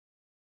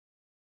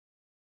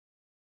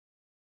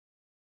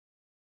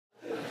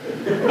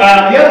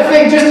The other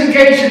thing, just in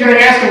case you're going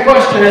to ask a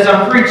question as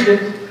I'm preaching,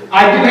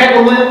 I do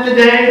have a limp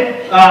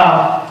today.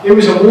 It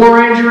was a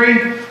war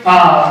injury.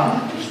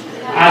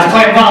 I was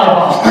playing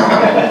volleyball.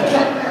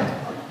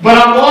 But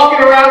I'm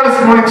walking around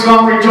this morning, so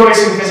I'm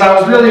rejoicing because I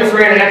was really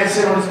afraid I'd have to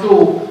sit on a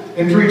stool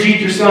and preach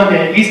Easter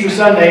Sunday.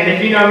 And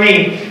if you know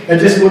me, that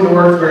just wouldn't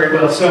work very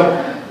well.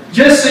 So,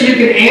 just so you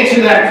can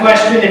answer that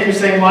question, if you're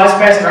saying, well, that's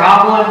Pastor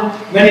Hopland,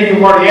 many of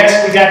you have already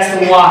asked me, that's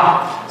the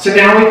why. So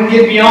now we can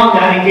get beyond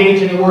that and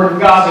engage in the Word of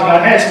God that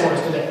God has for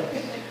us today.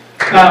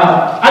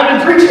 I've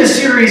been preaching a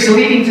series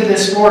leading to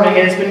this morning,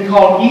 and it's been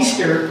called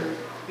Easter,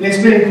 and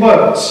it's been in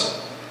quotes.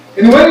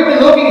 And the way we've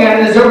been looking at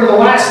it is over the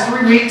last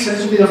 3 weeks, and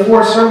this will be the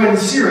 4th sermon in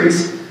the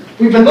series,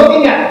 we've been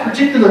looking at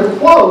particular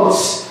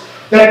quotes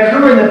that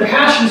occur in the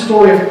Passion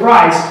story of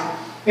Christ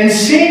and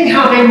seeing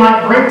how they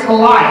might bring to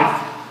life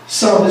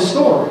some of the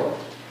story.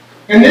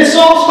 And this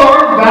all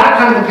started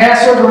back on the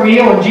Passover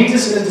meal and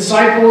Jesus and his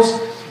disciples,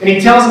 and he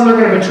tells them they're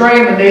going to betray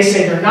him, and they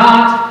say they're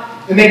not.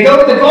 And they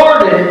go to the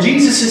garden, and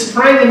Jesus is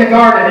praying in the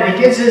garden, and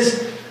he gives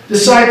his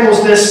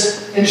disciples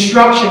this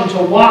instruction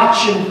to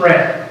watch and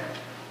pray.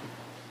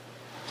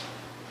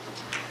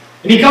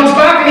 And he comes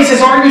back and he says,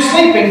 are you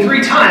sleeping?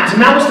 3 times.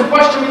 And that was the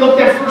question we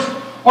looked at first.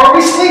 Are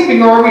we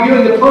sleeping, or are we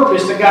doing the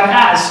purpose that God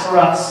has for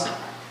us?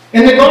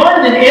 In the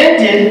garden, it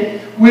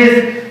ended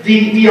with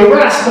the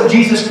arrest of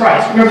Jesus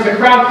Christ. Remember, the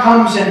crowd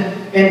comes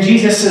and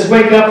Jesus says,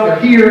 wake up, they're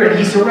here, and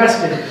he's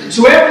arrested.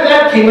 So after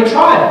that came a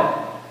trial.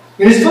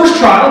 And his first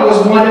trial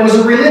was one that was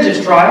a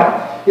religious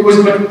trial. It was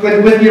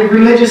with the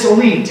religious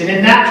elite. And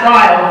in that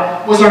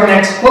trial was our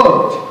next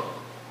quote.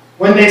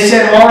 When they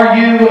said, are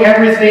you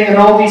everything and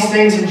all these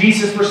things? And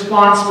Jesus'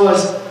 response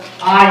was,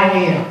 I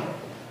am.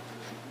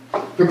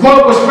 The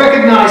quote was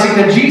recognizing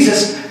that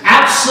Jesus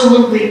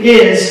absolutely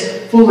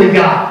is fully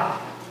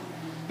God.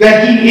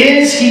 That he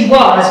is, he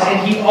was,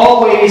 and he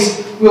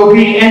always will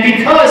be. And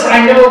because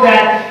I know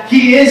that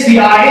he is the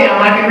I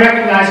am, I can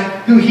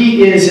recognize who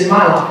he is in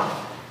my life.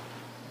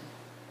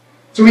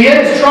 So he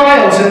had his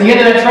trials, and at the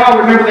end of that trial,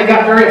 remember, they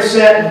got very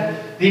upset,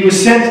 and he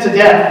was sentenced to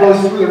death, both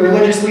through the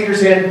religious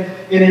leaders and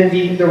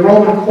in the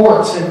Roman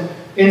courts.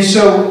 And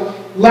so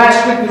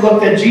last week we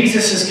looked at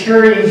Jesus is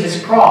carrying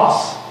his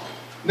cross.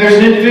 There's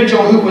an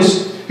individual who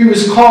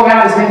was called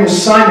out, his name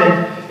was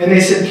Simon, and they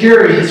said,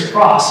 carry his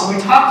cross. And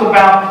we talked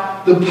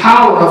about the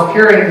power of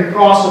carrying the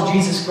cross of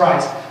Jesus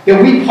Christ.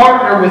 That we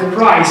partner with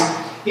Christ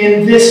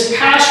in this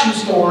passion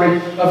story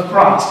of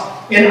Christ.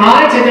 And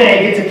I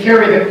today get to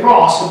carry the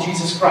cross of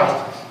Jesus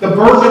Christ. The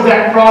burden of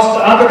that cross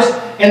to others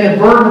and the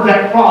burden of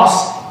that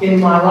cross in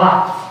my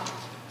life.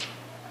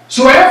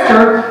 So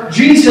after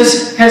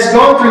Jesus has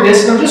gone through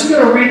this, and I'm just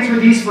going to read through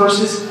these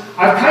verses.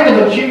 I've kind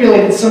of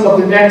accumulated some of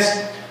the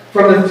next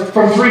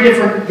from 3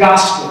 different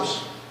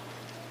Gospels.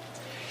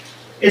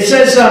 It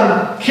says,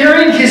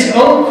 carrying his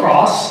own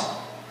cross,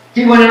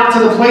 he went out to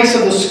the place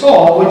of the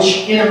skull,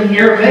 which in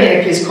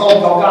Aramaic is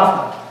called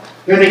Golgotha.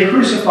 There they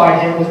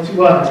crucified him with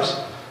 2 others,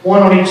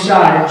 one on each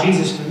side, and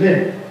Jesus in the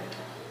middle.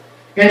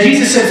 And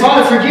Jesus said,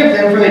 Father, forgive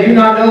them, for they do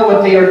not know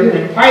what they are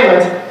doing.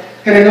 Pilate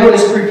had a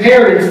notice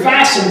prepared and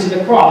fastened to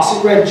the cross.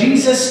 It read,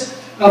 Jesus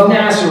of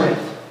Nazareth,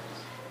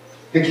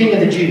 the King of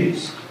the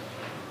Jews.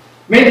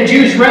 Many of the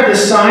Jews read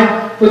this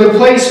sign, for the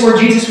place where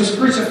Jesus was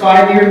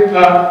crucified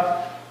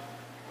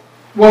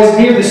was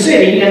near the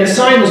city, and the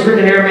sign was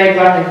written in Aramaic,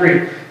 Latin, and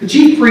Greek. The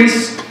chief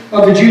priests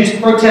of the Jews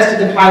protested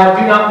to Pilate,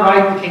 do not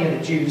write the King of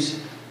the Jews,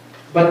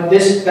 but that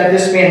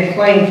this man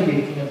claimed to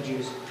be the King of the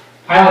Jews.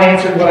 Pilate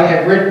answered, what I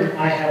have written,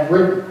 I have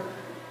written.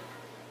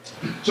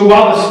 So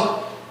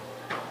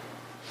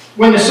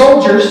when the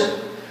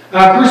soldiers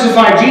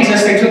crucified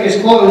Jesus, they took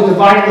his clothes,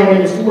 dividing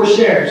them into 4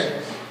 shares.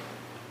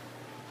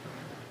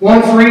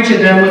 One for each of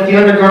them, with the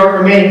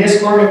undergarment remaining.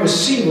 This garment was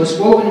seamless,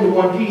 woven into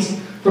one piece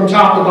from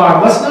top to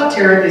bottom. Let's not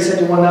tear it, they said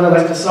to one another.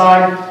 Let's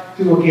decide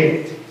who will get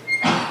it.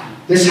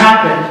 This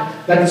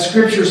happened that the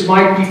scriptures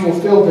might be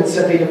fulfilled that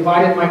said, they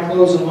divided my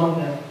clothes among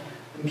them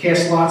and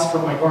cast lots for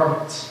my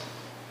garments.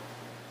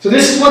 So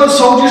this is what the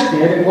soldiers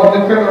did, and what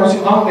the criminals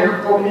who hung there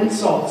quoted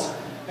insults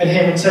at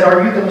him and said,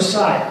 are you the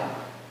Messiah?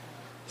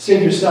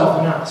 Save yourself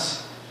and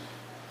us.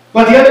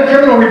 But the other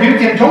criminal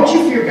rebuked him, don't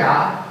you fear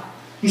God?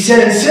 He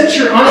said, and since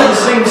you're under the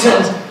same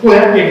sentence, well,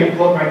 that would be a good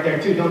quote right there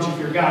too, don't you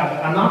fear God?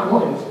 But I'm not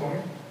going this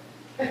morning.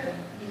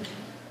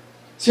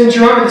 Since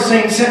you're under the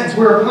same sentence,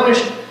 we're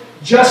punished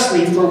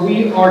justly, for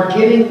we are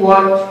getting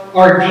what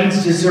our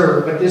deeds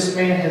deserve, but this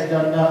man has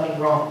done nothing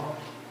wrong.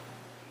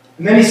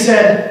 And then he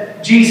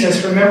said,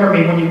 Jesus, remember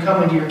me when you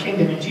come into your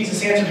kingdom. And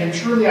Jesus answered him,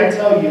 truly I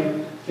tell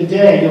you,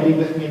 today you'll be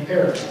with me in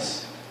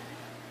paradise.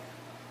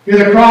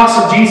 Near the cross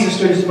of Jesus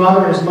stood his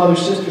mother and his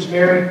mother's sisters,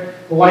 Mary,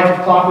 the wife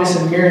of Clopas,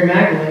 and Mary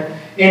Magdalene.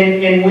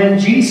 And when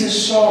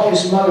Jesus saw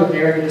his mother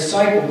there, the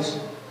disciples,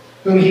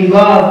 whom he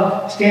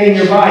loved, standing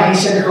nearby, he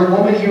said to her,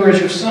 woman, here is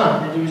your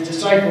son. And to his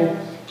disciple,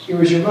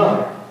 here is your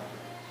mother.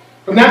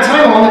 From that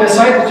time on, the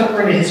disciple took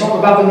her into his home.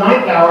 About the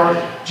 9th hour,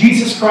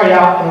 Jesus cried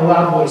out in a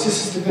loud voice.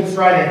 This is the Good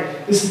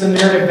Friday. This is the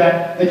narrative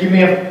that you may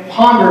have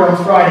pondered on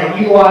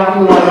Friday. Eli,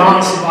 Eli,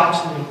 lama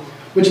sabachthani,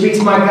 which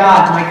means, my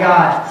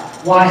God,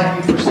 why have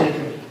you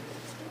forsaken me?"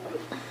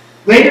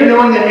 Later,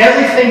 knowing that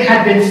everything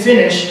had been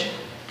finished,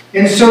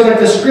 and so that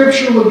the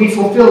scripture would be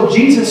fulfilled,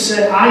 Jesus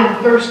said, "I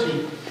am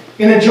thirsty."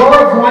 And a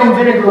jar of wine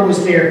vinegar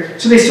was there.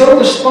 So they sewed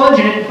the sponge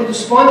in it and put the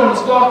sponge on the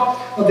stalk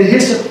of the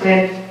hyssop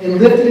plant and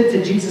lifted it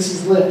to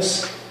Jesus'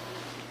 lips.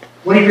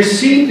 When he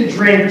received the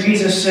drink,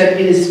 Jesus said,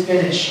 "It is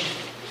finished."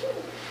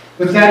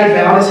 With that, he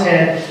bowed his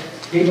head,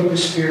 gave up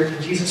his spirit,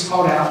 and Jesus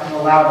called out in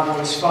a loud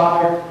voice,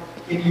 "Father,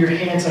 into your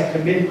hands I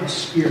commit my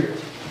spirit."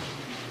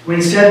 When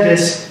he said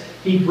this,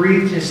 he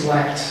breathed his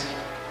last.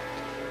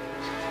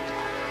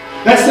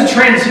 That's the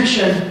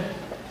transition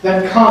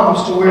that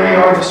comes to where we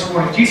are this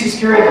morning. Jesus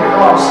carried the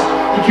cross.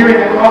 He carried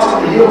the cross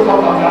to the hill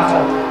called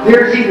Golgotha.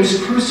 There he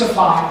was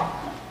crucified.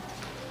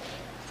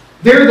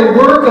 There the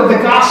work of the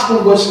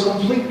gospel was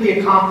completely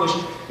accomplished.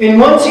 And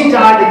once he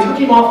died, they took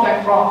him off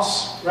that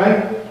cross,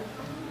 right?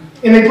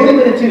 And they put him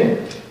in a tomb.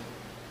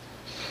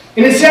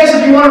 And it says,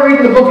 if you want to read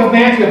in the book of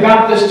Matthew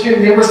about this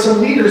tomb, there were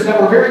some leaders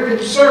that were very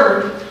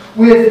concerned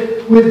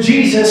with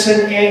Jesus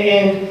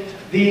and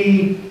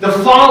the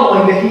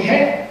following that he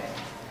had.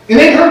 And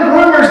they heard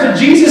rumors that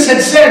Jesus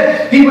had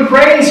said he would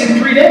raise in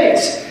 3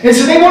 days. And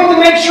so they wanted to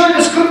make sure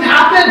this couldn't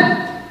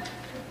happen.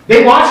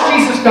 They watched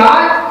Jesus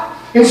die.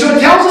 And so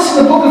it tells us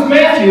in the book of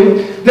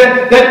Matthew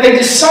that they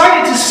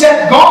decided to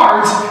set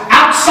guards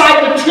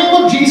outside the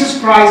tomb of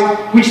Jesus Christ,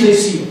 which they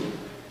sealed.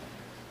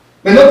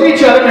 They looked at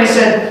each other and they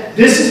said,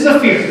 this is the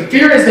fear. The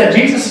fear is that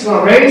Jesus is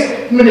going to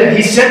raise from the dead.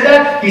 He said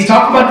that. He's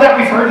talked about that.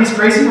 We've heard these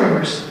crazy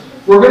rumors.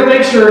 We're going to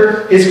make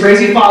sure his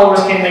crazy followers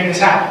can't make this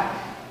happen.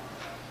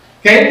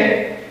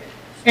 Okay?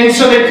 And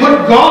so they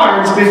put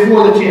guards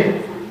before the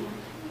tomb.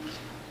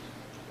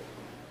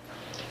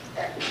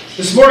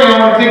 This morning I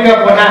want to pick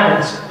up what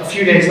happens a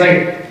few days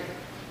later.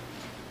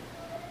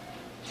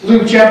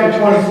 Luke chapter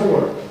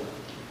 24.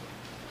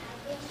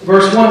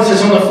 Verse 1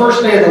 says, on the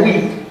first day of the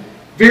week,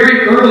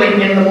 very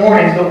early in the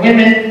morning, the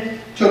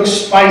women took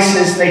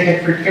spices they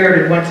had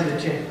prepared and went to the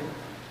tomb.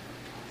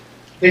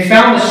 They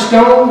found the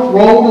stone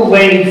rolled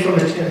away from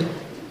the tomb.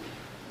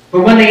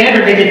 But when they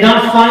entered, they did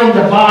not find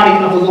the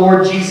body of the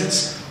Lord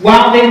Jesus.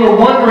 While they were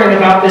wondering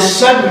about this,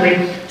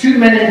 suddenly 2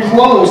 men in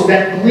clothes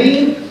that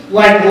gleamed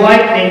like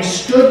lightning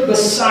stood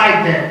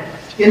beside them.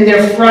 In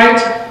their fright,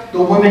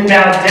 the women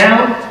bowed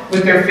down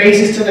with their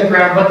faces to the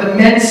ground. But the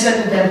men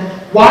said to them,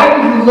 why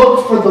do you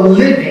look for the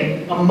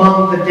living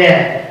among the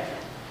dead?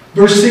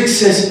 Verse 6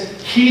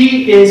 says,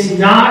 he is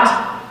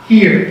not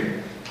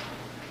here.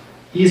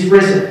 He is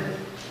risen.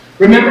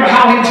 Remember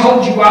how he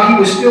told you while he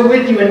was still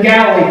with you in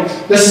Galilee,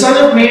 the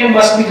Son of Man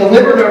must be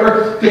delivered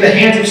over to the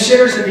hands of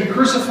sinners and be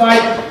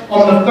crucified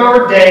on the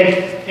third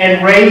day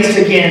and raised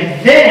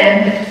again.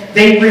 Then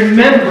they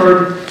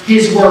remembered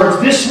his words.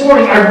 This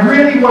morning, I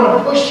really want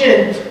to push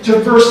in to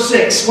verse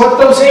 6, what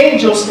those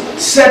angels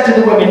said to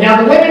the women.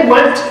 Now, the women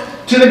went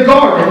to the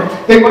garden.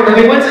 They went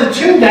to the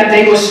tomb that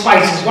day with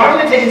spices. Why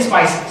were they taking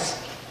spices?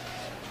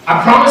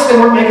 I promise they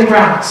weren't making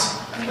brownies.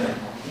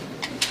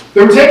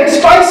 They were taking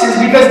spices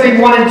because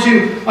they wanted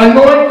to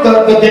anoint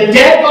the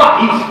dead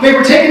body. They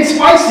were taking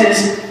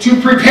spices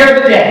to prepare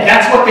the dead.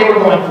 That's what they were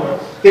going for.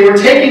 They were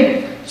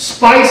taking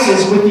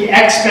spices with the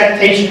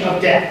expectation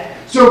of death.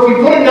 So if we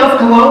put enough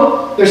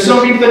cologne, there's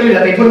some people that do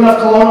that. They put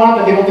enough cologne on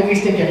that they don't think we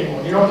stink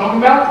anymore. You know what I'm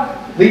talking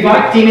about?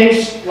 Levi,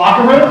 teenage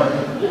locker room.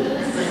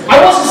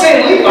 I wasn't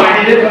saying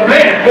Levi did it, but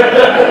man.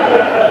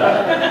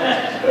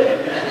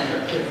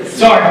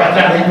 Sorry about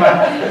that,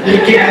 Levi. You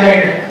kicked me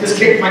later. Just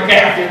kicked my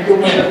calf.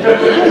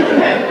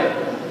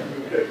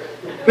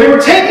 They were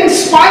taking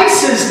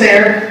spices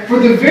there for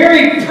the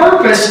very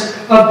purpose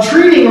of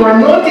treating or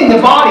anointing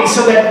the body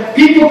so that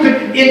people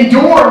could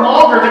endure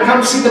longer to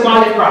come see the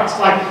body of Christ.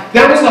 Like,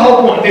 that was the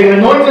whole point. They would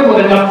anoint them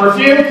with enough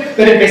perfume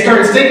that if they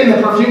started stinking,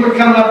 the perfume would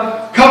come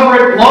up,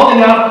 cover it long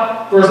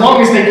enough for as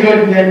long as they could,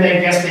 and then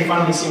they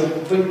finally see it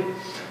completely.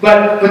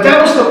 But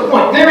that was the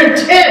point. Their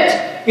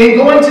intent in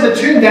going to the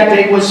tomb that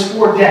day was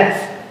for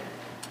death.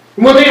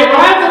 And when they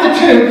arrived at the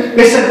tomb,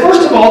 they said,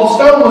 first of all, the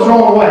stone was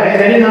rolled away,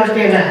 and they didn't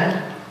understand that.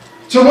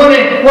 So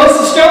once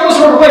the stone was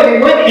rolled away,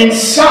 they went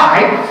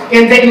inside,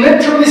 and they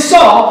literally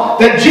saw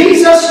that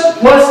Jesus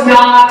was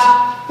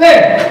not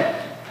there.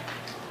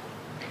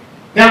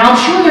 Now, I'm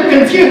sure they're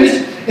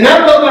confused, and I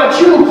don't know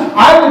about you,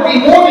 I would be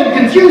more than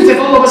confused if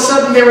all of a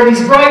sudden there were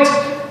these bright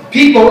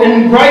people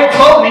in bright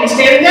clothing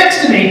standing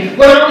next to me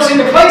when I was in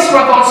the place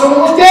where I thought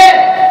someone was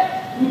dead.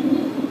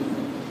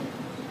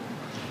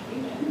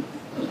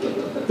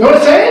 You know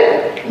what I'm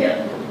saying?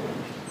 Yeah.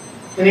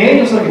 And the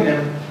angels look at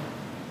them,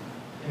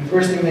 and the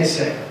first thing they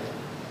say,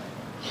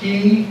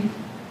 he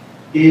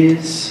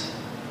is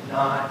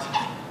not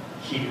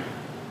here.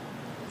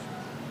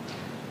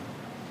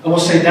 I will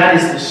say that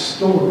is the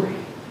story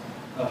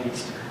of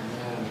Easter.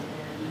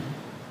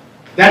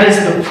 That is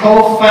the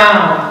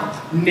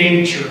profound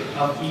nature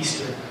of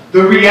Easter.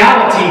 The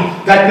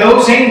reality that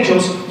those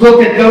angels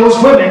looked at those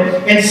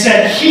women and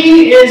said,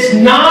 he is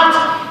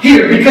not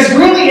here. Because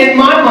really, in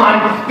my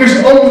mind,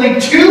 there's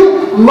only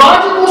two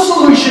logical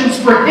solutions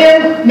for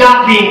him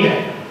not being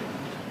there.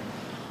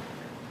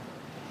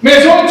 I mean,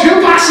 there's only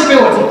two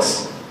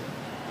possibilities.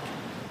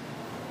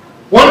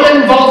 One of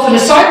them involves the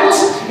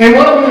disciples, and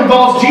one of them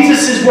involves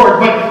Jesus' word.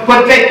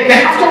 But they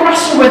have to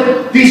wrestle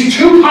with these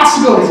two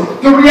possibilities.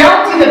 The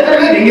reality that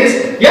they're living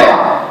is,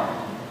 yeah,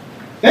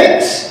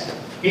 thanks.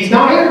 He's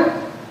not here.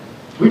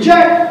 We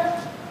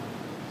check.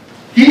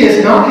 He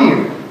is not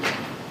here.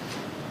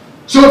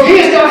 So if he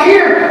is not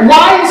here,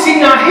 why is he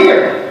not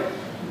here?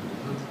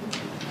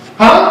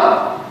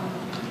 Huh?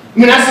 I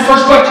mean, that's the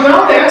first question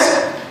I would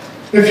ask.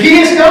 If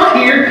he is not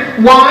here,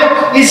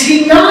 why is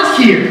he not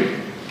here?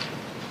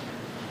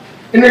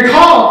 And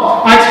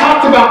recall, I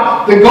talked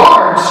about the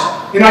guards,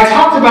 and I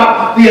talked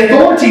about the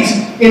authorities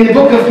in the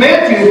book of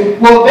Matthew.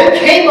 Well, they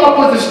came up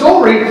with a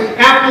story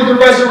after the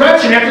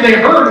resurrection, after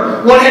they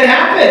heard what had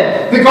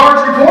happened. The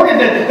guards reported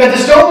that the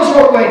stone was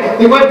rolled away.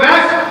 They went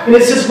back, and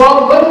it says,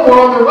 while the women were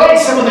on their way,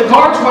 some of the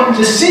guards went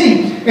into the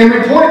city and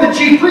reported to the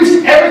chief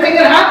priest everything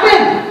that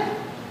happened.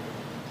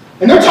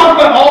 And they're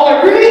talking about all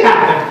that really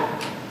happened.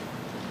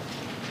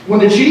 When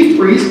the chief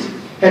priest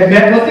had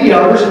met with the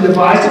elders and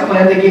devised a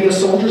plan, they gave the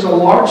soldiers a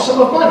large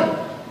sum of money,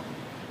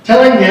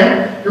 telling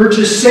them they were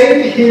to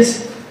say that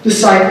his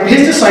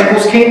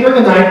disciples came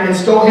during the night and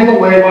stole him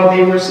away while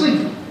they were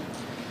asleep.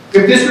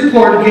 If this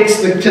report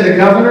gets to the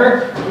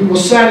governor, we will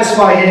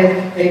satisfy him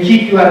and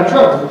keep you out of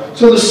trouble.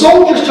 So the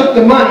soldiers took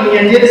the money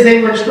and did as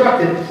they were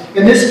instructed.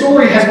 And this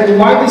story has been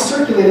widely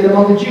circulated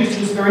among the Jews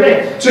to this very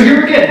day. So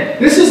here again,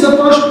 this is the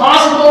first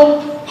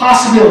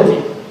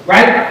possibility,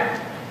 right?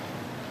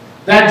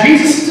 That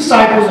Jesus'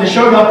 disciples, they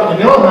showed up in the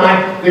middle of the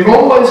night, they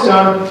rolled away the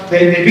stone,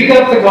 they beat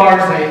up the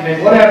guards,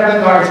 they whatever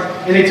the guards,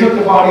 and they took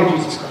the body of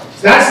Jesus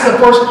Christ. That's the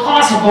first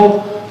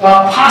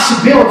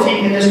possibility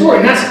in the story.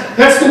 And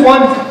that's the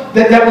one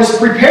that was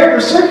prepared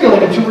or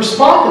circulated to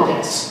respond to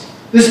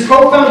this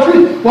profound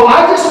truth. Well,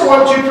 I just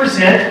want to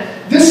present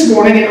this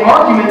morning an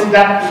argument to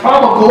that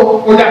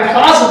probable or that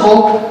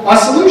plausible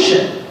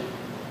solution.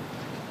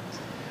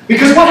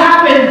 Because what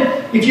happened,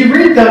 if you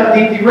read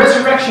the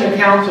resurrection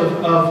account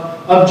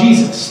of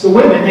Jesus, the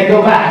women, they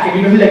go back, and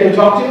you know who they go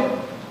talk to?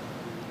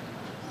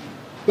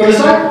 The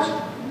disciples.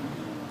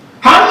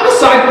 How do the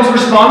disciples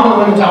respond when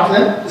the women talk to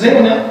them? Does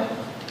anyone know?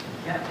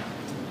 Yeah.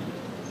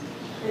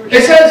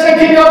 It says they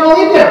did not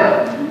believe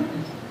them.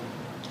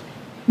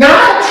 Now,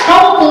 I have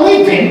trouble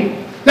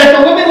believing that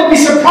the women would be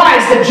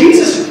surprised that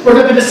Jesus, or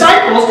that the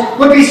disciples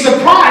would be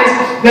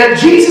surprised that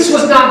Jesus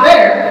was not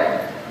there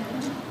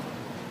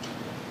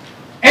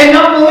and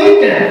not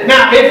believe in it.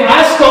 Now, if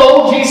I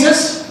stole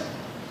Jesus,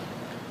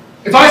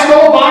 if I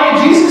stole a body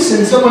of Jesus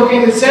and someone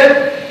came and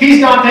said, he's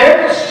not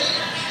there,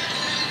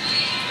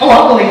 oh,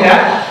 I'll believe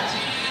that.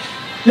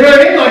 You know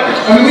what I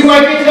mean? We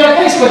might get to that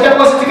place, but that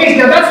wasn't the case.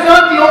 Now, that's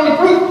not the only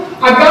proof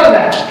I've got of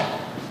that.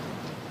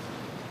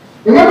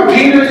 Remember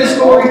Peter in this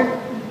story?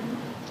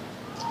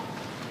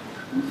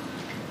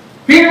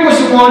 Peter was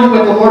the one who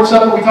at the Lord's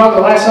Supper, we talked about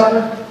the Last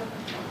Supper.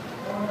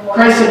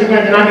 Christ said, you're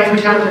going to deny me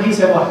 3 times, and he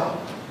said what?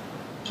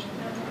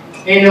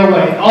 Ain't no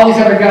way. All these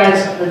other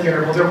guys, they're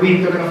terrible. They're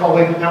weak. They're going to fall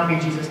away, but not me,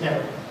 Jesus,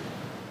 never.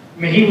 I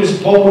mean, he was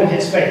bold in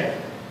his faith.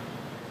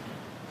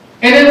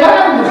 And then what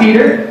happened to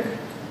Peter?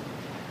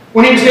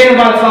 When he was standing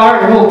by the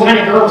fire, and a little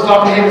tiny girl was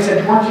talking to him and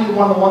said, weren't you the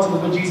one that was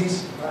with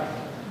Jesus?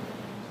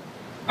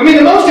 I mean,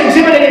 the most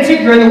intimidating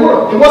figure in the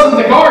world. It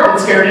wasn't the guard that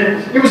scared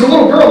him. It was a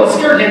little girl that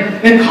scared him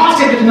and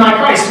caused him to deny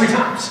Christ 3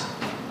 times.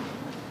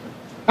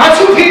 That's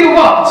who Peter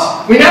was.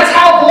 I mean, that's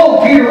how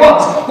bold Peter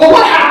was. Well,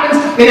 what happens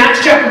in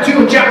Acts chapter 2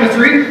 and chapter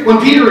 3 when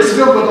Peter is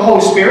filled with the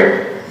Holy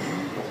Spirit?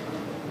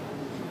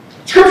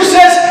 Scripture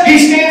says he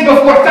stands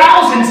before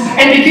thousands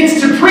and begins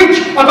to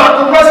preach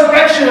about the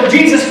resurrection of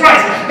Jesus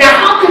Christ. Now,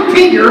 how could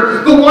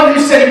Peter, the one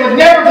who said he would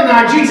never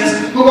deny Jesus,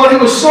 the one who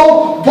was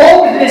so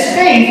bold in his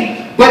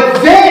faith,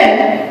 but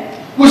then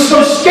was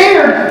so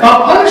scared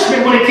of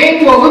punishment when it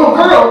came to a little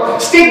girl,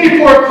 stand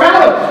before a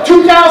crowd of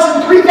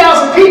 2,000,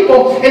 3,000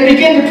 people and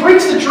begin to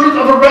preach the truth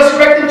of a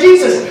resurrected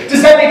Jesus?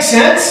 Does that make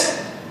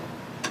sense?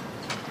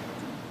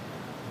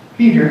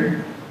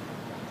 Peter,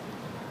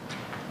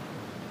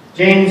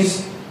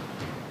 James,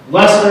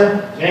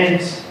 Lesser,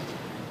 James,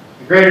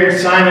 the Greater,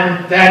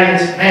 Simon,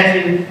 Thaddeus,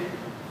 Matthew,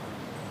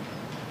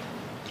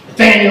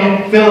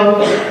 Nathaniel,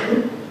 Philip,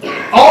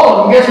 all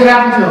of them, guess what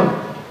happened to them?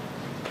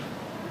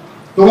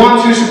 The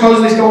ones who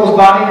supposedly stole his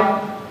body,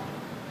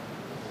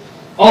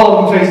 all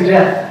of them faced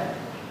death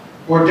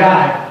or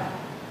died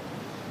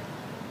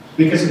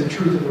because of the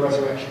truth of the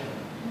resurrection.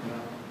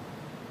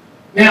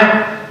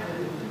 Now,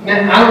 I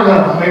don't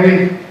know,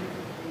 maybe,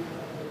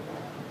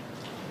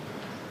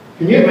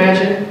 can you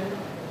imagine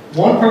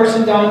one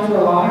person dying for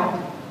a lie,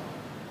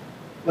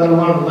 let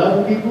alone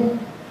 11 people,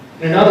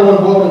 and another one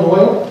boiled in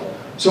oil?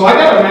 So I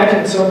got to imagine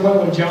at some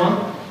point when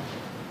John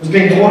was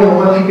being boiled in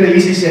oil, he could have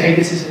easily said, hey,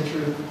 this isn't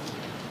true.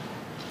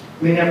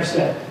 But he never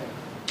said it.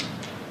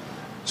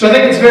 So I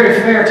think it's very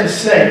fair to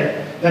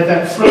say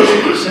that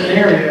first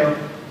scenario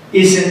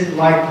isn't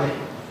likely.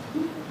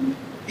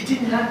 It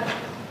didn't happen.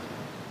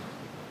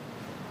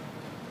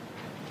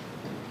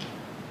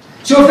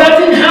 So if that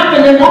didn't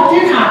happen, then what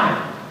did happen?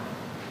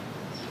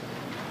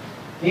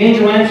 The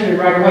angel answered it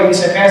right away. You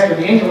said, Pastor,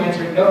 the angel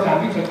answered it in no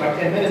time. You took like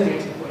 10 minutes to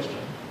answer the question.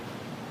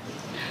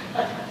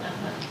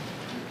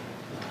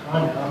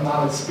 I know, I'm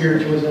not as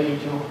spiritual as an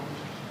angel.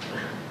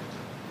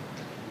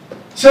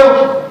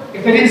 So,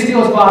 if they didn't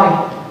steal his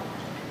body,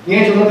 the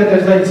angel looked at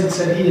those ladies and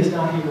said, he is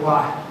not here.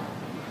 Why?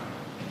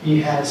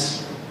 He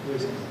has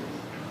risen.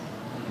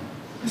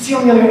 That's the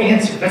only other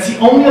answer. That's the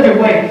only other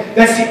way.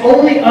 That's the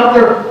only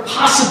other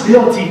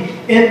possibility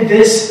in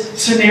this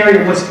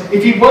scenario was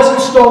if he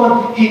wasn't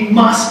stolen, he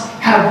must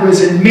have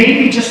risen.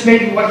 Maybe, just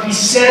maybe, what he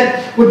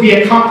said would be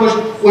accomplished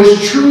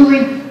was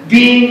truly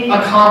being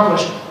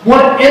accomplished.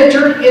 What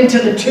entered into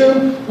the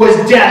tomb was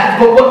death,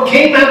 but what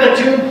came out of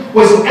the tomb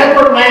was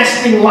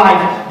everlasting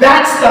life.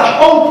 That's the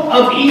hope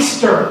of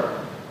Easter.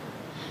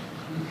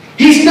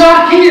 He's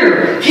not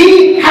here.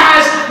 He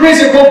has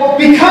risen. Well,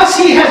 because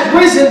he has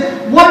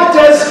risen, what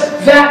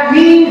does that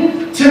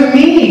mean to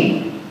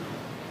me?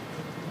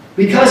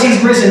 Because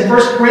he's risen,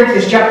 1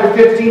 Corinthians chapter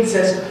 15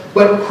 says,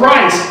 but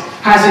Christ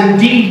has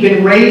indeed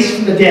been raised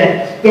from the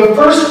dead, the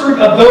first fruit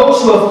of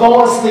those who have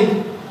fallen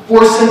asleep.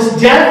 For since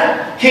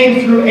death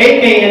came through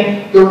a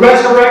man, the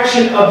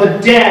resurrection of the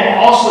dead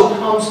also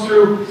comes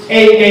through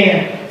a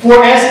man.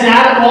 For as in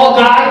Adam all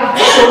died,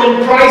 so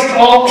in Christ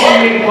all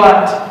are made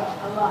what?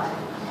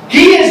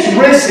 He is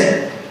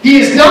risen. He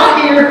is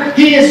not here.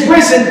 He is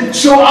risen.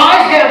 So I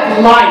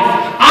have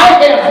life.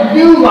 I have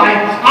new life.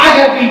 I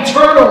have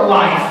eternal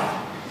life.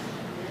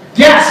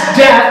 Yes,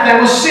 death,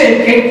 that was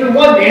sin, came through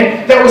one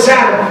man, that was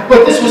Adam.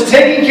 But this was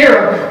taken care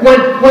of.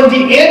 When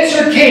the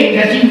answer came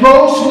that he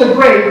rose from the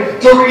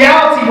grave, the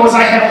reality was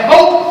I have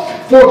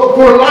hope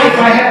for life.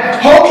 I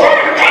have hope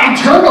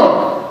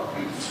eternal.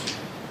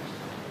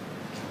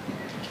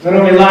 Not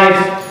only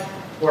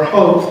life or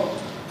hope.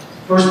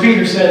 1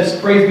 Peter says,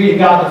 praise be to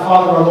God, the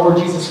Father of our Lord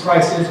Jesus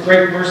Christ. In his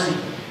great mercy,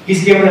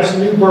 he's given us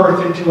new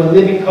birth into a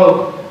living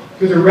hope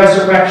through the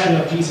resurrection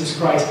of Jesus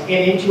Christ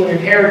and into an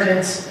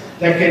inheritance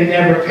that can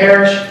never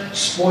perish,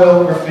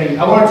 spoil, or fade.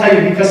 I want to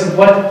tell you, because of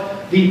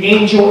what the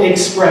angel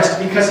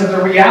expressed, because of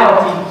the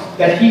reality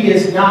that he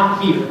is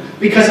not here,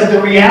 because of the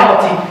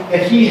reality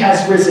that he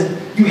has risen,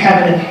 you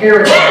have an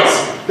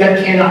inheritance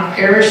that cannot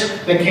perish,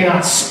 that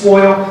cannot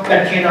spoil,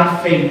 that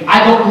cannot fade.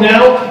 I don't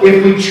know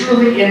if we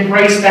truly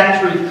embrace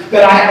that truth,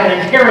 that I have an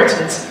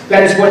inheritance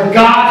that is what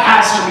God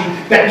has for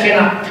me, that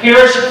cannot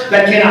perish,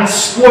 that cannot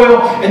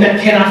spoil, and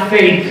that cannot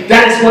fade.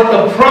 That is what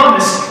the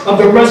promise of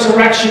the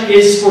resurrection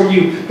is for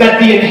you. That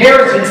the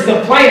inheritance,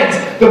 the plans,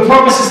 the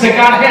promises that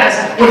God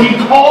has, when he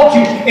called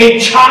you a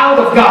child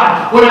of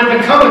God, when I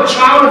become a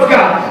child of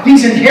God,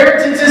 these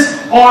inheritances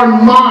are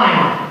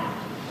mine.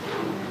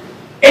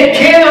 It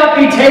cannot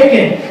be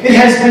taken. It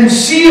has been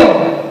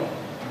sealed.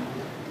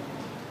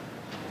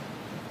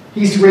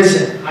 He's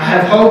risen. I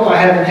have hope. I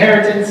have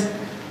inheritance.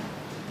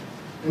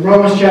 In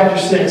Romans chapter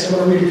 6, I'm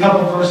going to read a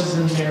couple verses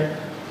in there.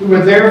 We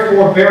were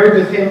therefore buried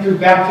with him through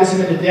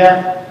baptism into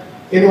death,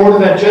 in order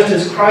that just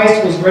as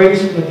Christ was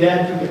raised from the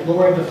dead through the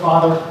glory of the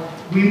Father,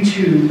 we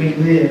too may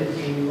live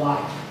a new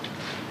life.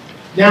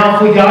 Now,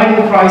 if we die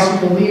in Christ,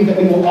 we believe that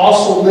we will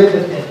also live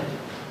with him.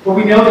 For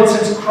we know that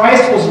since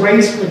Christ was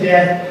raised from the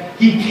dead,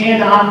 he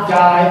cannot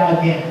die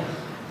again.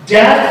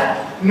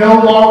 Death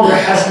no longer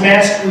has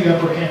mastery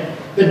over him.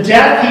 The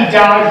death he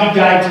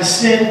died to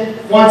sin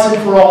once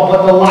and for all.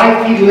 But the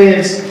life he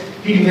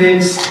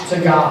lives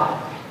to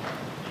God.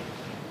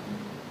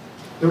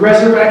 The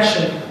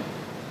resurrection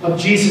of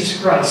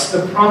Jesus Christ,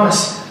 the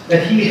promise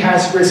that he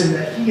has risen,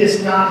 that he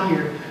is not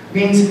here,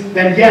 means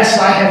that yes,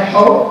 I have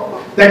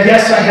hope, that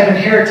yes, I have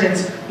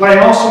inheritance, but I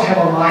also have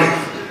a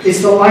life.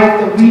 It's the life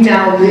that we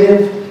now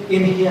live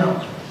in him.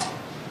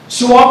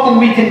 So often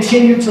we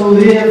continue to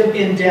live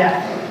in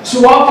death.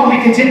 So often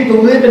we continue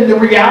to live in the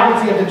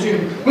reality of the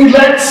tomb. We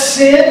let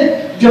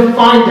sin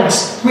define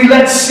us. We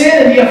let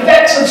sin and the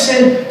effects of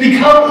sin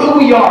become who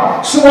we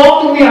are. So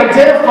often we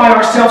identify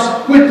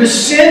ourselves with the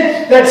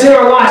sin that's in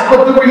our lives.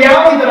 But the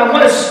reality that I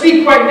want to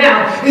speak right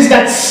now is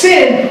that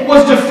sin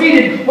was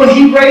defeated when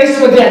he raised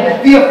from the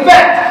dead. The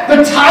effect,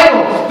 the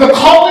title, the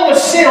calling of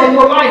sin on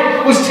your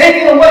life was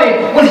taken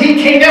away when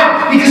he came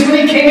out. Because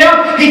when he came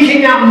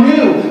out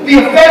new. The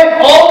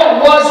effect, all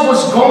that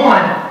was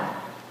gone.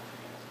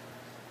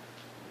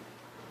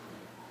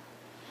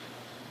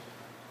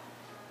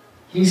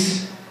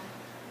 He's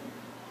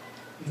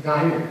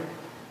not here.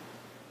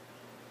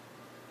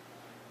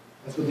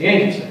 That's what the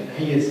angel said. Now,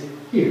 he is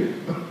here,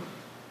 but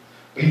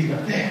he's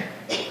not there.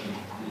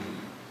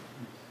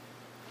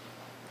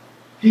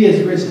 He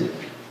is risen.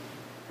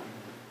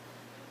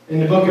 In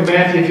the book of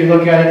Matthew, if you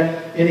look at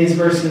it in these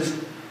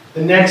verses,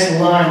 the next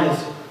line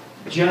is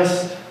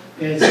just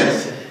as he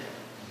said.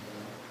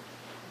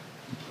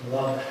 I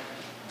love it.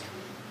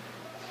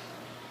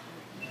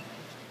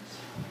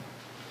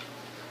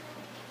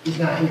 He's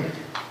not here.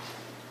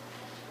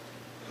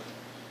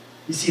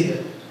 You see,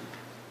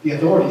 the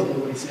authorities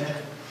knew what he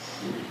said.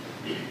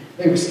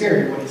 They were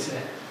scared of what he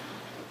said.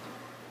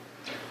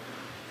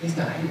 He's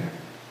not here.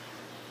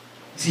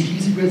 You see,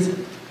 he's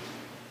risen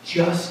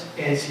just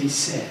as he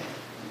said.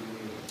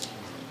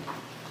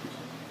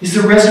 Is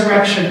the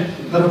resurrection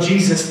of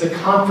Jesus the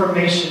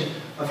confirmation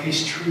of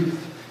his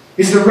truth?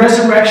 Is the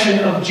resurrection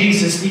of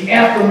Jesus the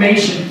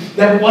affirmation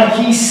that what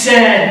he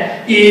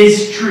said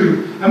is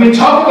true. I mean,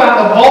 talk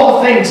about of all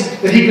the things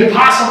that he could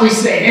possibly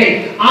say.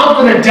 Hey, I'm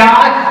going to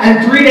die,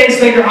 and 3 days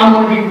later I'm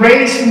going to be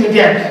raised from the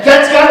dead.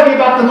 That's got to be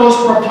about the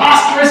most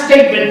preposterous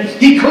statement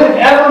he could have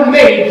ever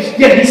made.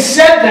 Yet he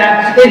said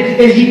that,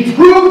 and he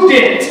proved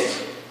it.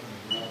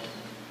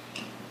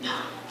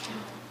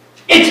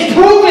 It's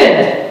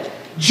proven,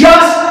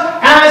 just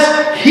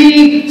as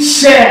he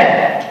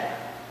said.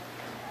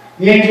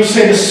 The angels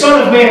say the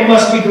Son of Man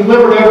must be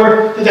delivered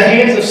over to the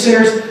hands of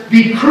sinners,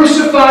 be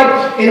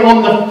crucified, and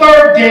on the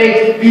third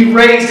day be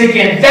raised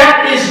again.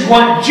 That is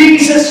what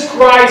Jesus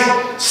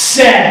Christ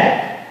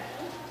said.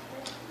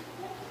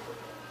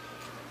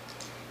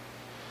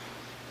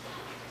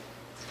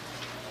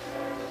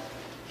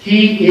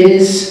 He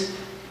is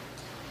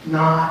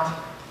not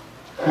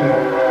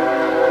here.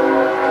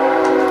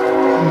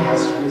 He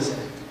has risen,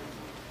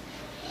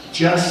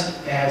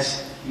 just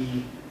as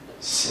he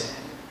said.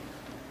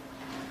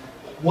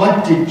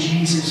 What did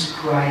Jesus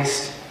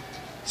Christ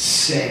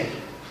say?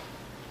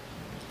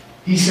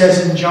 He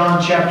says in John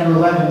chapter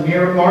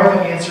 11, Martha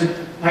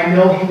answered, I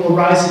know he will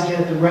rise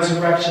again at the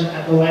resurrection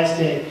at the last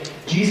day.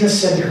 Jesus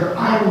said to her,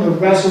 I am the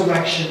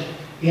resurrection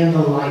and the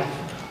life.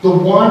 The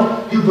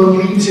one who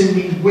believes in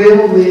me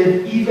will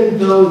live even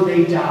though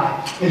they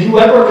die. And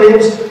whoever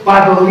lives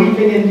by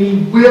believing in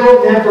me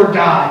will never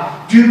die.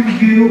 Do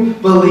you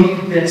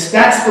believe this?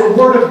 That's the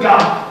Word of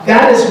God.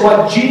 That is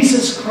what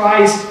Jesus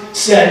Christ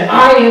said.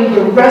 I am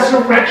the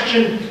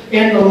resurrection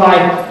and the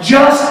life,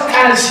 just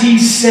as he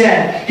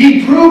said.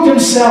 He proved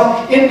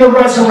himself in the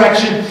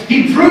resurrection.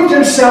 He proved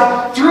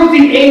himself through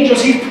the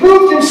angels. He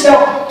proved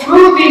himself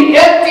through the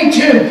empty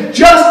tomb,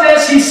 just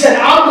as he said.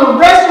 I'm the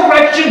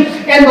resurrection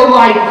and the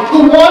life.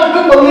 The one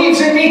who believes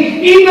in me,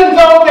 even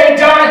though they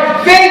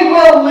die, they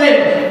will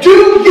live. Do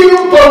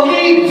you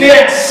believe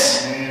this?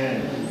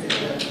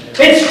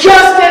 It's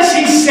just as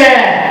he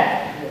said.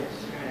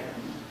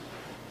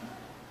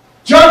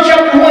 John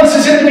chapter 1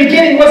 says, in the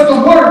beginning was the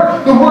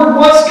Word. The Word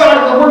was God,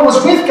 and the Word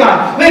was with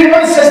God. Later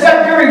on it says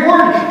that very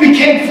Word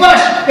became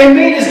flesh and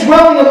made his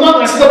dwelling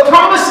among us. The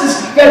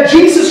promises that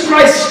Jesus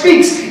Christ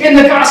speaks in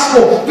the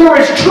gospel, they're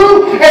as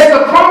true as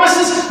the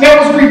promises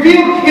that was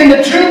revealed in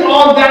the tomb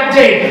on that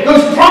day.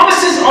 Those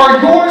promises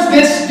are yours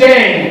this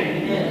day.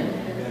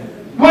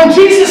 When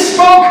Jesus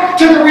spoke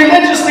to the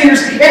religious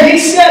leaders and he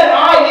said,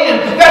 I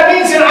am, that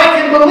means that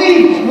I can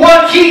believe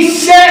what he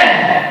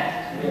said.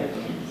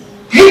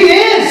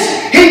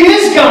 He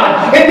is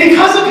God. And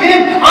because of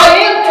him, I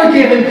am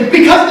forgiven.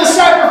 Because of the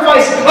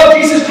sacrifice of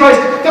Jesus Christ,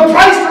 the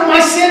price for my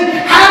sin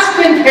has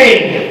been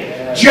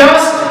paid.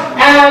 Just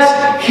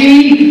as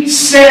he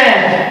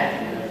said.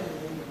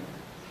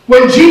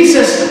 When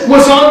Jesus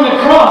was on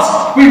the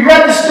cross, we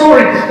read the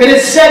story, and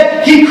it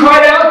said he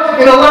cried out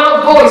in a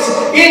loud voice,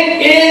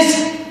 it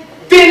is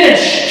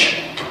finished.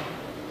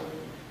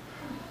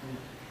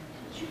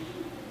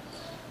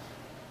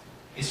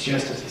 It's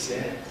just as he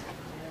said.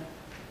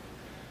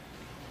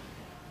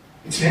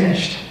 It's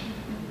finished.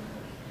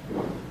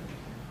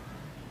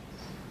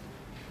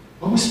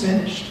 What was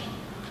finished?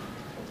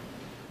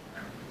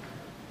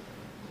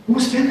 What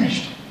was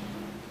finished?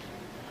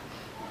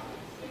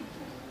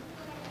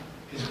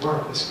 His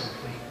work was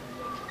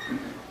complete.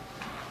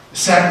 The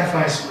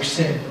sacrifice for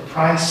sin, the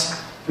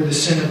price for the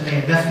sin of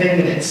man, that thing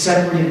that had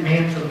separated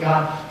man from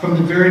God from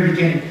the very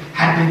beginning,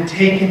 had been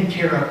taken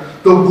care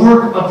of. The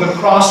work of the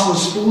cross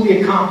was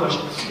fully accomplished.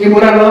 And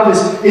what I love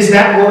is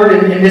that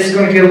word, and this is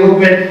going to get a little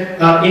bit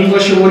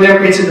English or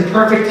whatever, it's in the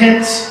perfect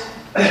tense.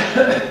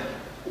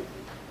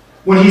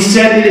 When he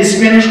said it is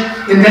finished,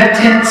 in that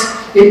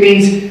tense, it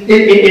means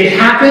it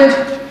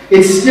happened,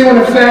 it's still in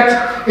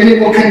effect, and it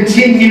will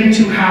continue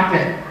to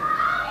happen.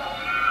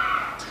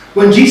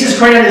 When Jesus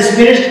cried out, it is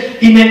finished,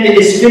 he meant it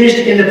is finished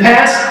in the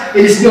past,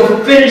 it is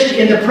still finished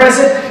in the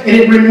present, and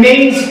it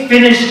remains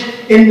finished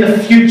in the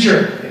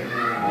future.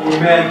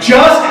 Amen.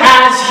 Just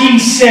as he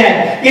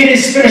said, it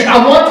is finished.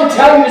 I want to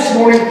tell you this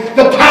morning,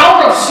 the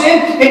power of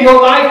sin in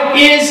your life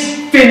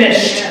is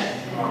finished.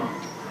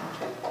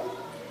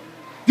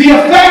 The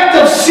effect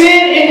of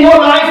sin in your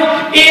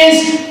life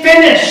is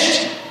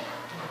finished.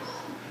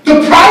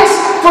 The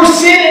price for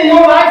sin in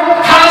your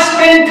life has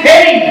been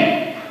paid.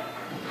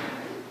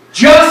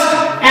 Just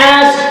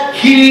as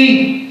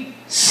he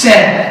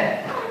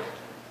said.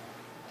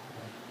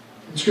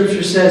 The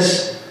scripture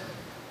says,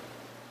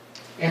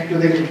 after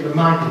they were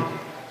reminded,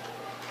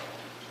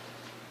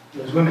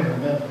 those women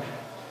remembered.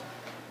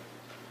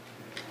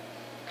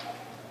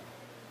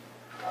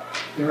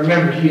 They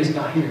remembered he is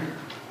not here.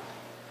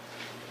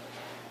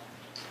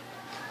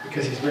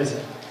 Because he's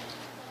risen.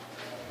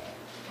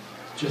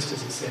 Just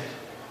as he said.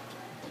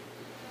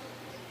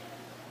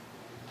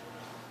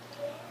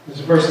 There's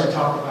a verse I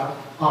talk about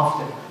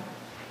often.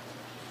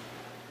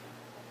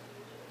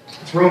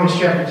 It's Romans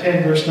chapter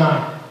 10, verse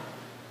 9.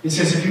 It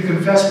says, if you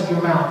confess with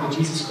your mouth that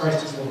Jesus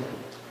Christ is Lord,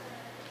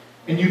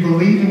 and you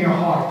believe in your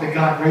heart that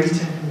God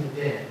raised him from the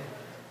dead,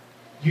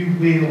 you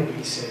will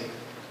be saved.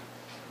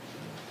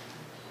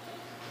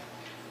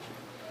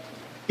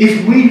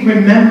 If we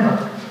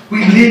remember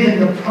We live in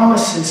the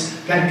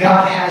promises that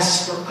God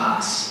has for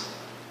us.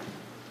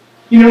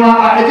 You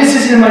know, this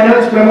isn't in my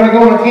notes, but I'm going to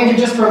go on a tangent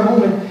just for a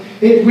moment.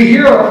 We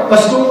hear a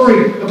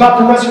story about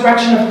the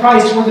resurrection of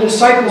Christ where the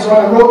disciples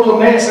are on the road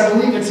to Emmaus. I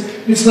believe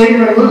it's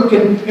later in Luke,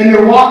 and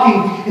they're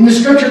walking. And the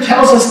scripture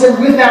tells us they're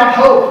without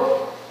hope.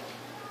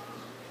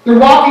 They're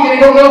walking and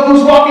they don't know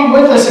who's walking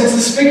with us. Since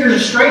this figure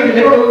is straight and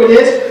they don't know who it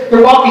is.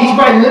 They're walking. He's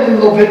probably limping a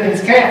little bit in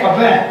his calf, I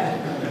bet.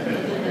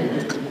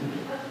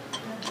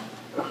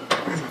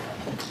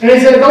 And they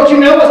said, don't you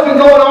know what's been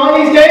going on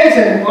these days?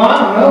 And, well,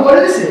 I don't know. What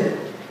is it?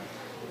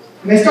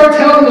 And they start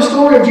telling the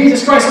story of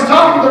Jesus Christ. I'm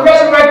talking to the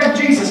resurrected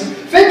Jesus.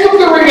 Think of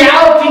the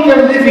reality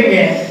they're living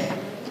in.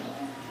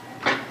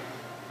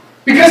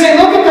 Because they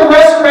look at the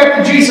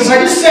resurrected Jesus.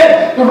 I just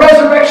said the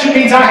resurrection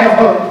means I have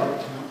hope.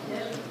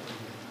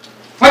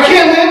 I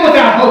can't live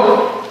without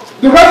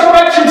hope. The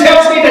resurrection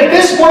tells me that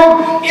this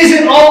world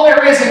isn't all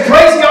there is. And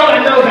praise God,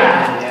 I know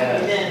that.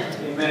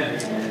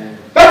 Amen.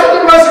 That's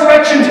what the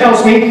resurrection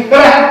tells me. That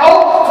I have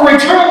hope for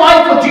eternal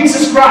life with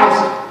Jesus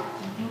Christ.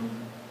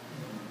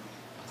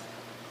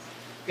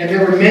 And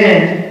there were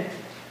men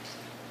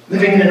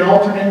living in an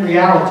alternate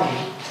reality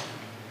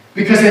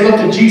because they looked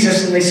at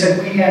Jesus and they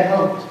said, we had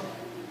hope.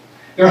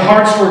 Their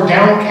hearts were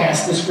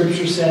downcast, the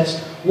scripture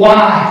says.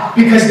 Why?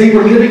 Because they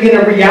were living in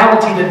a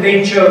reality that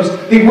they chose.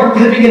 They weren't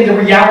living in the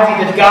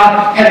reality that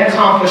God had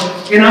accomplished.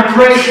 And I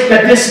pray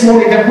that this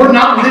morning that we're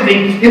not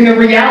living in the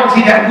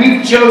reality that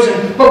we've chosen,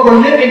 but we're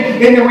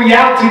living in the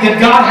reality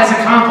that God has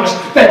accomplished.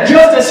 That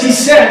just as He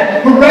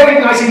said, we're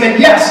recognizing that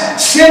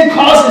yes, sin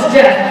causes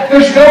death.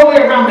 There's no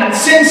way around that.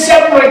 Sin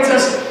separates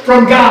us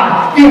from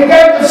God. The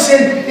effect of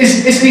sin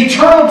is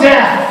eternal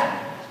death.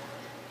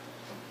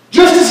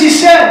 Just as He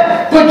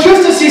said, but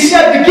just as He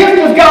said, the gift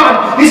of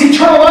God is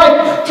eternal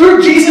life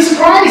through Jesus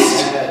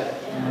Christ.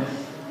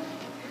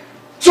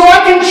 So I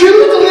can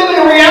choose to live in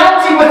a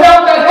reality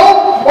without that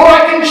hope, or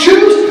I can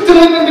choose to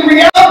live in the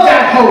reality of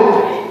that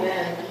hope.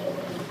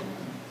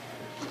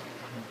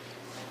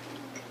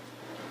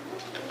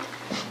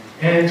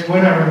 And it's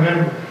when I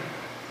remember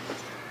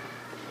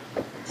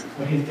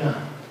what He's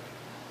done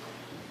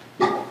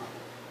that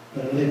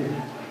I live in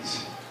that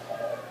place.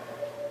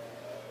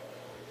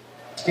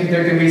 If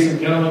there can be some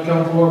gentlemen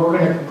come forward, we're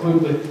going to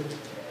conclude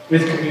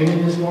with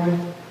communion this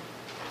morning.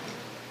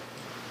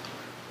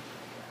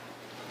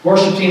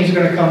 Worship teams are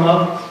going to come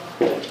up.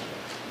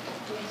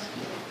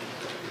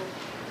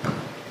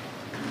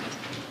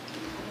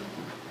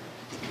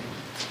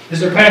 As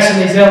they're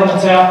passing these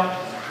elements out,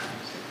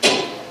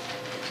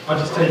 I'll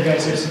just tell you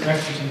guys there's some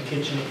extras in the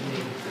kitchen if you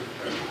need.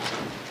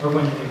 Or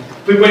when you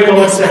need. Wait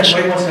one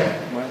second. Wait 1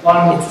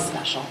 second. It's a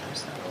special.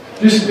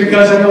 Just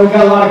because I know we've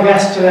got a lot of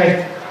guests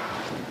today.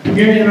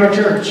 Communion in our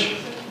church.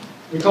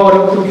 We call it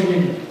open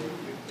communion.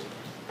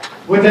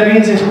 What that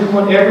means is we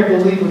want every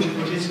believer to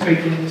participate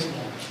in this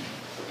moment.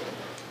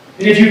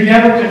 And if you've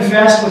never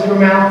confessed with your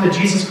mouth that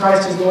Jesus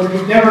Christ is Lord, if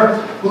you've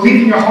never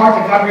believed in your heart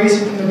that God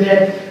raised Him from the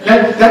dead,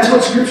 that's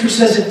what Scripture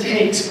says it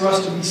takes for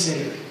us to be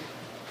saved.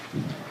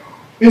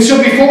 And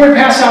so before we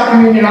pass out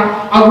communion,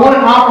 I want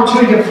an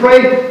opportunity to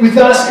pray with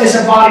us as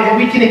a body that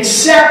we can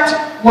accept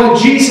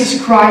what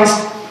Jesus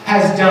Christ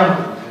has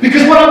done.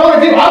 Because what I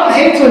want to do, I would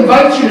hate to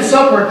invite you to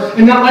supper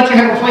and not let you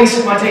have a place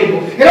at my table.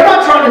 And I'm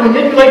not trying to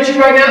manipulate you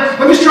right now.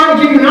 I'm just trying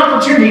to give you an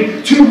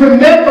opportunity to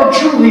remember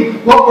truly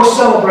what we're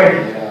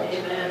celebrating.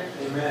 Amen.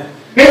 Amen.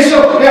 And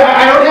so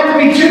I don't have to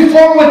be too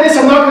formal with this.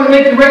 I'm not going to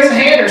make you raise a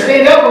hand or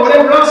stand up or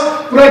whatever else.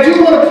 But I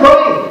do want to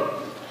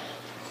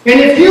pray. And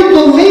if you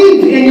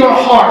believe in your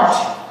heart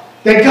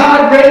that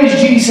God raised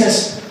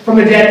Jesus from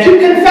the dead, if you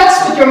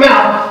confess with your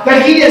mouth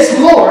that He is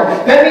Lord,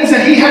 that means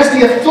that He has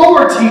the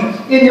authority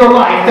in your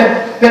life.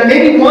 That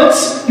maybe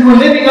once you were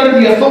living under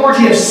the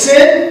authority of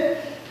sin,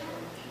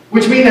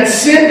 which means that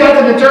sin got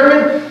to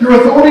determine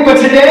your authority,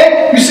 but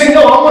today you say,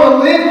 no, I want to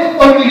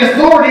live under the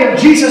authority of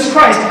Jesus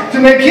Christ, to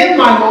make Him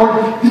my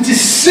Lord. It's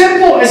as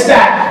simple as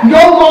that.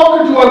 No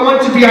longer do I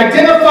want to be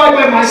identified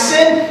by my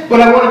sin,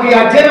 but I want to be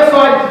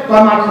identified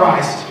by my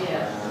Christ.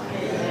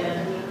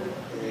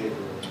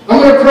 I'm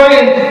going to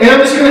pray, and I'm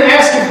just going to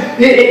ask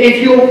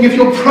if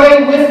you'll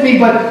pray with me.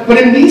 But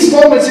in these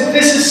moments, if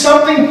this is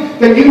something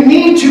that you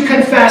need to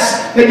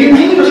confess, that you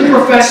need to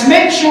profess,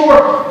 make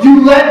sure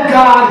you let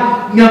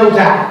God know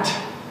that.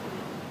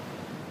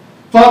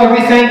 Father,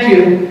 we thank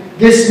You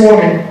this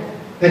morning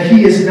that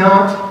He is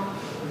not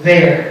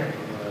there.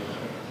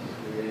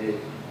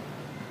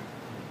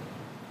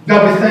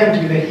 God, we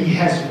thank You that He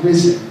has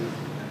risen,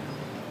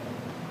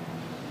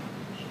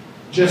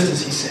 just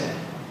as He said.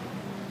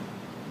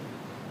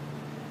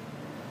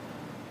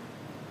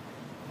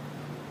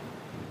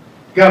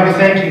 God, we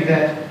thank You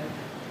that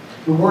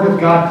the Word of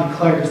God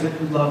declares that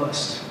You love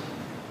us.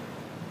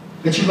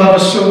 That You love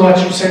us so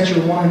much You sent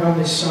Your one and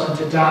only Son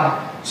to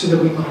die so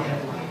that we might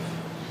have life.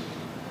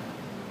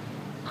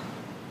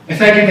 I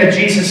thank You that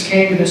Jesus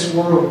came to this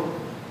world.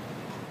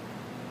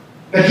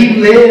 That He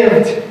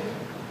lived.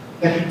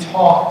 That He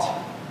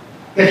taught.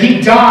 That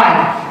He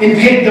died and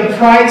paid the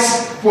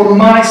price for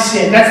my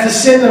sin. That's the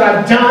sin that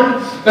I've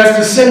done. That's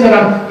the sin that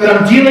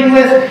I'm dealing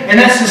with. And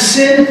that's the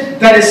sin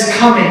that is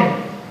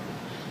coming.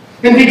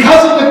 And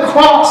because of the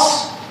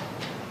cross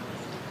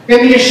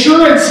and the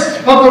assurance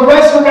of the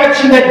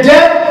resurrection that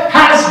death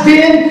has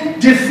been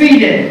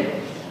defeated,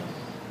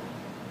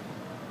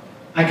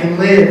 I can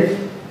live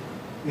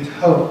with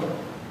hope,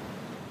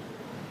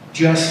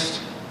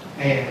 just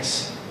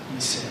as He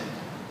said.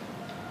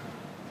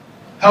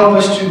 Help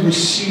us to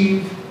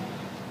receive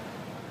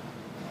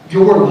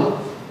your love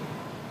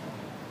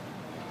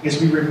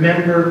as we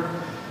remember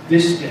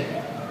this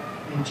day.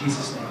 In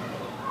Jesus' name.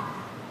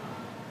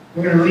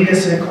 We're going to lead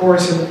us in a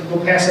chorus and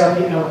we'll pass out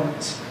the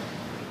elements.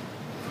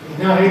 He's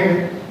not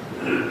here.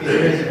 He's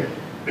risen.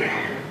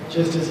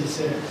 Just as He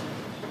said.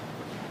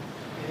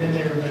 And then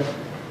they remember.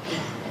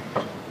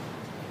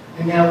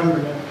 And now we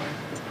remember.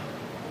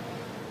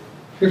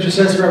 Scripture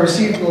says, "For I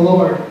received from the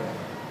Lord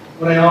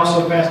what I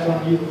also passed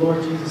on to you, the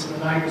Lord Jesus, the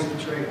night He was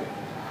betrayed.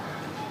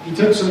 He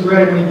took some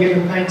bread, and when He gave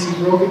Him thanks, He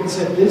broke it and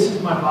said, 'This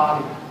is my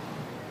body,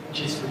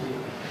 which is for you.'"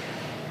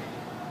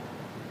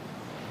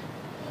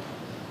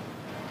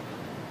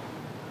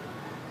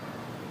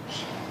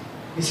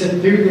 He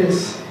said, "Do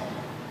this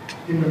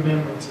in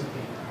remembrance of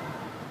me."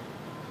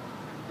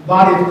 The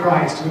body of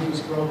Christ, which was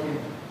broken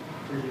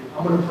for you.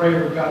 I'm going to pray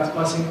for God's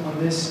blessing on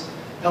this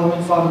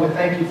element. Father, we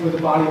thank you for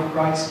the body of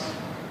Christ.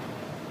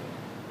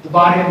 The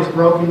body that was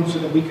broken so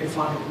that we could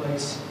find a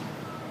place.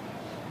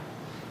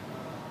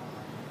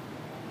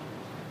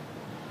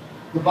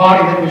 The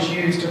body that was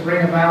used to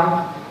bring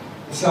about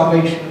the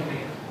salvation of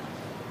man.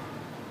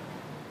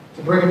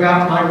 To bring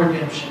about my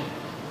redemption.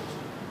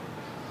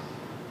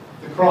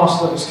 The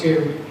cross that was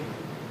carried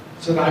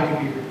so that I could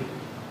be redeemed.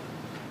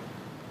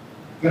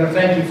 God, I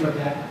thank you for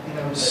that, and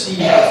I receive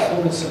the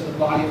fullness of the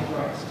body of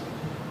Christ.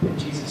 In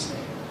Jesus'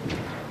 name.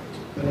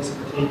 Let us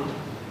partake.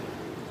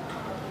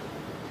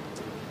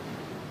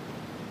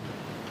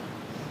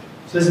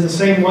 It says, in the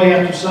same way,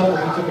 after supper,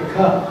 He took a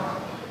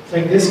cup,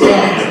 saying, "This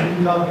cup is the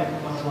new covenant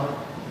in my blood.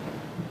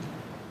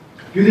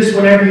 Do this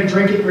whenever you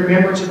drink it in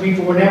remembrance of me,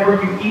 for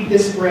whenever you eat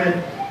this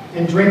bread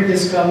and drink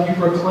this cup, you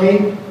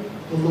proclaim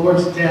the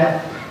Lord's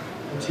death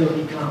until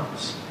He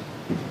comes."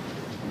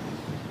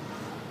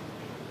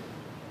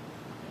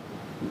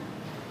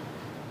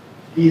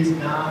 He is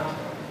not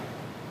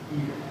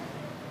here.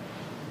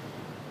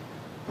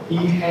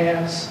 He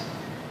has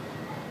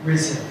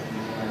risen.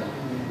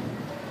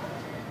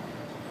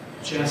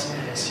 Just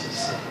as He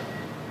said.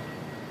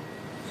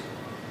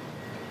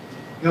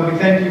 God, we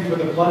thank you for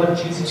the blood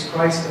of Jesus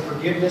Christ, the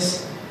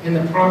forgiveness and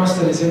the promise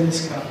that is in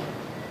this cup.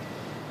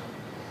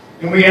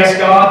 And we ask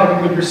God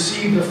that we would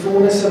receive the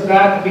fullness of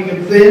that we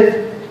could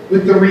live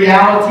with the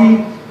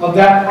reality of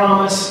that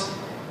promise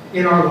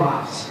in our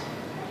lives.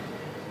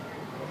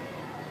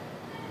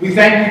 We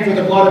thank you for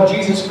the blood of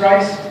Jesus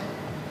Christ.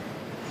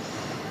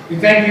 We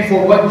thank you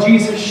for what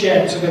Jesus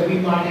shed so that we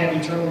might have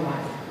eternal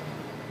life.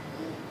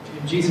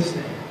 In Jesus'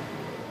 name.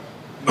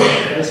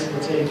 Let us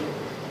partake.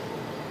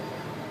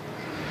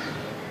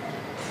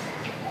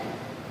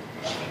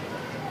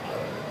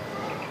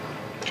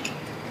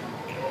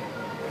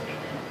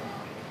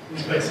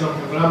 Let's say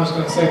something, but I'm just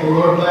going to say, the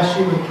Lord bless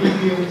you and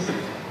keep you.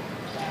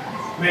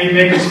 May He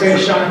make His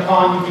face shine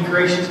upon you, be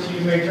gracious to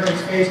you, may He turn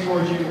His face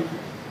towards you,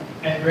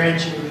 and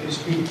grant you His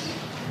peace.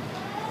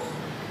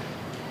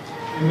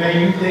 And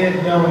may you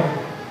live knowing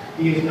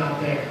He is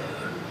not there.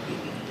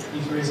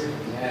 He's risen.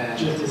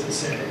 Just as He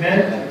said.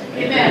 Amen?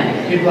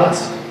 Amen. Be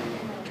blessed.